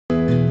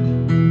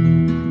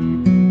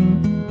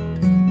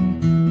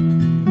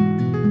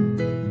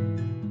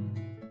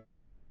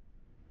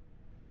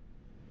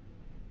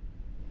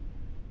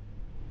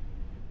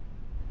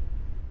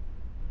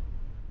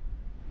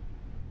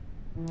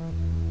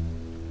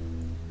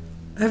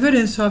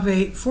evidence of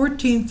a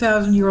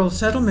 14,000-year-old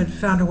settlement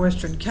found in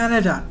Western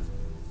Canada.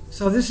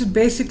 So this is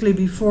basically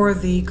before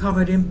the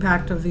comet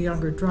impact of the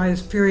Younger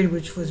Dryas period,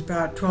 which was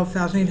about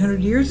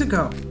 12,800 years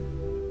ago.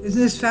 Isn't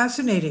this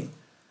fascinating?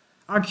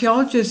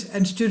 Archaeologists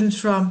and students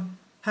from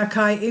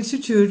Hakai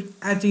Institute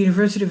at the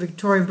University of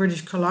Victoria,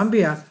 British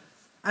Columbia,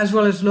 as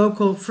well as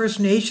local First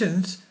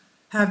Nations,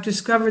 have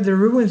discovered the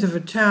ruins of a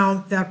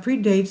town that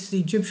predates the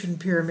Egyptian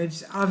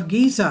pyramids of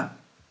Giza.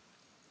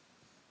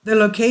 The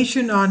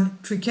location on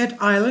Triquet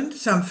Island,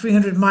 some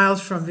 300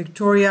 miles from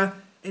Victoria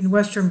in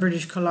western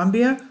British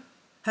Columbia,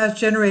 has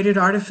generated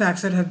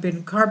artifacts that have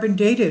been carbon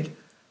dated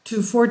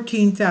to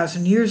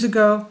 14,000 years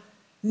ago,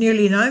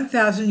 nearly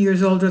 9,000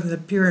 years older than the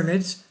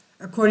pyramids,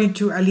 according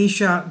to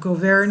Alicia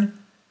Govern,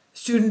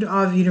 student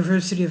of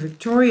University of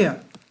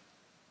Victoria.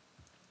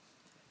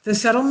 The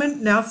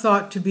settlement, now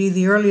thought to be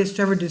the earliest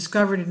ever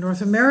discovered in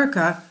North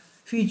America,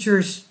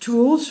 features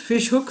tools,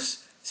 fish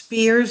hooks,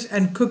 spears,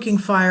 and cooking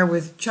fire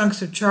with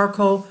chunks of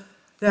charcoal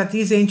that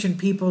these ancient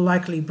people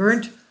likely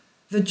burnt.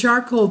 The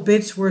charcoal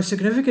bits were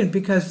significant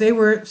because they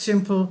were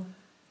simple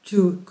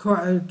to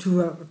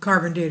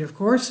carbon date, of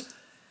course.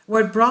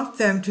 What brought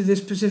them to this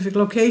specific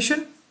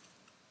location?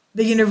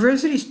 The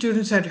university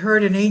students had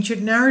heard an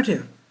ancient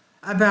narrative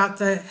about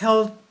the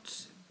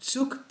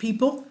Heiltsuk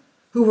people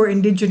who were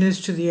indigenous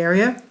to the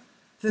area.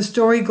 The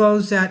story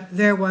goes that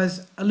there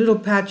was a little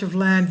patch of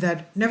land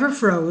that never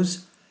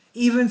froze,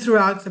 even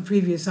throughout the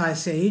previous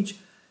ice age.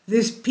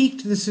 This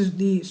piqued the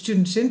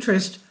students'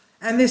 interest,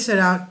 and they set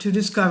out to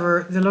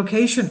discover the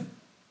location.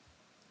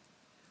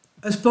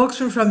 A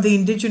spokesman from the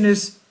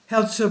indigenous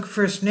Heiltsuk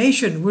First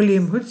Nation,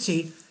 William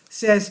Hutzi,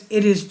 says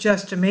it is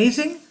just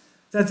amazing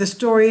that the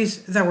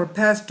stories that were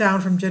passed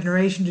down from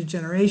generation to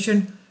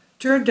generation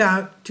turned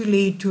out to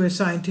lead to a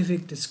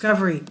scientific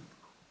discovery.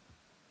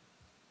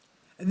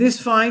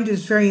 This find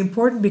is very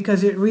important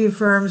because it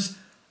reaffirms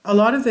a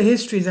lot of the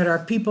history that our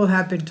people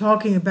have been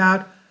talking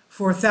about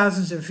for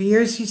thousands of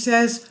years, he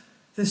says.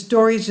 The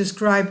stories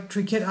describe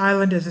Triquet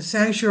Island as a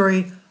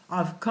sanctuary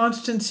of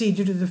constancy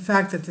due to the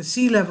fact that the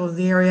sea level in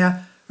the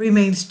area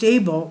remained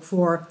stable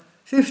for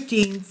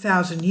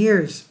 15,000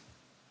 years.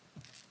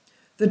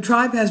 The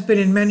tribe has been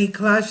in many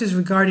clashes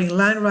regarding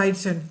land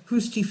rights, and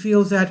Hutzi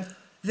feels that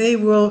they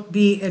will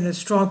be in a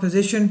strong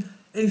position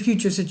in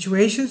future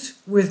situations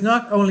with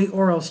not only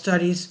oral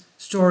stories,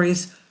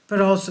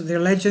 but also their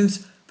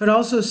legends, but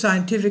also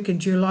scientific and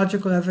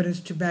geological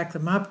evidence to back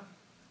them up.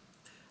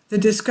 The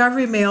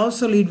discovery may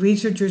also lead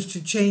researchers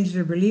to change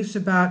their beliefs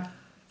about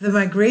the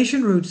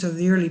migration routes of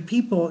the early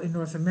people in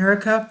North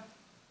America.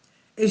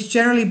 It's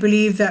generally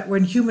believed that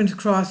when humans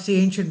crossed the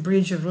ancient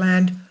bridge of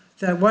land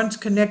that once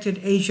connected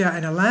Asia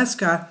and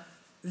Alaska,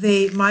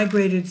 they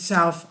migrated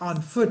south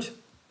on foot.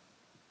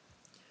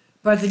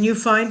 But the new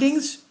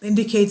findings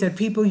indicate that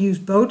people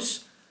used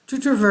boats to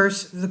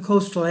traverse the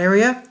coastal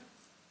area,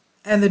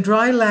 and the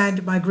dry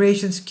land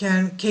migrations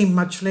came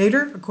much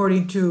later,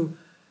 according to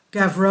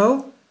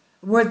Gavreau.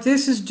 What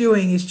this is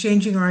doing is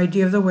changing our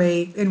idea of the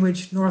way in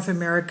which North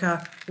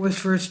America was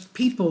first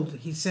peopled,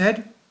 he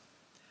said.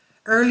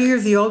 Earlier,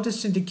 the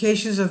oldest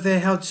indications of the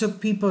Heiltsuk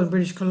people in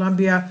British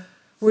Columbia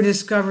were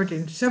discovered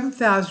in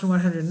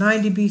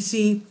 7,190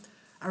 BC,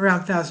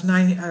 around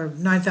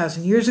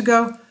 9,000 years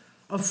ago.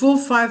 A full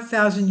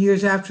 5,000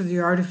 years after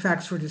the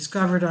artifacts were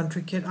discovered on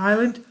Triquet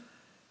Island,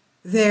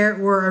 there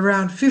were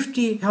around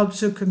 50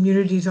 Heiltsuk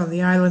communities on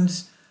the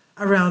islands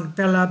around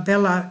Bella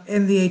Bella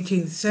in the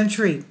 18th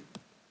century.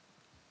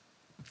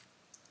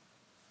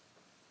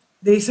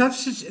 They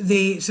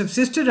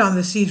subsisted on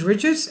the sea's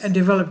riches and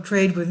developed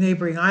trade with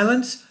neighboring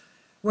islands.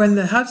 When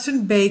the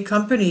Hudson Bay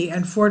Company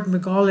and Fort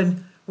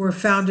Magollin were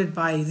founded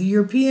by the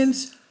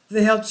Europeans,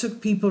 the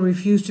Heiltsuk people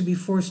refused to be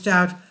forced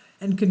out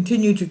and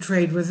continued to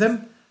trade with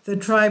them. The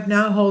tribe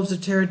now holds the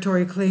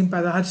territory claimed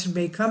by the Hudson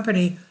Bay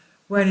Company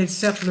when its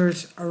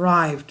settlers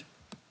arrived.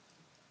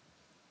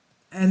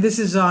 And this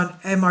is on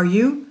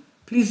MRU.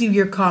 Please leave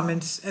your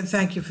comments, and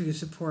thank you for your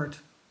support.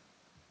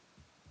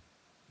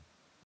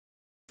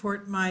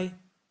 Support my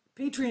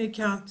Patreon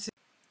account.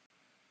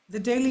 The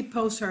daily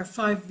posts are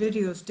 5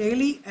 videos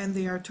daily, and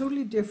they are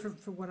totally different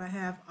from what I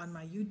have on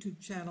my YouTube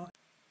channel.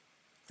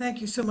 Thank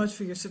you so much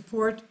for your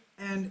support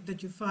and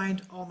that you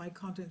find all my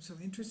content so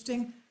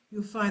interesting.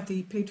 You'll find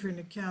the Patreon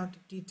account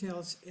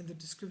details in the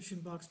description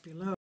box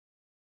below.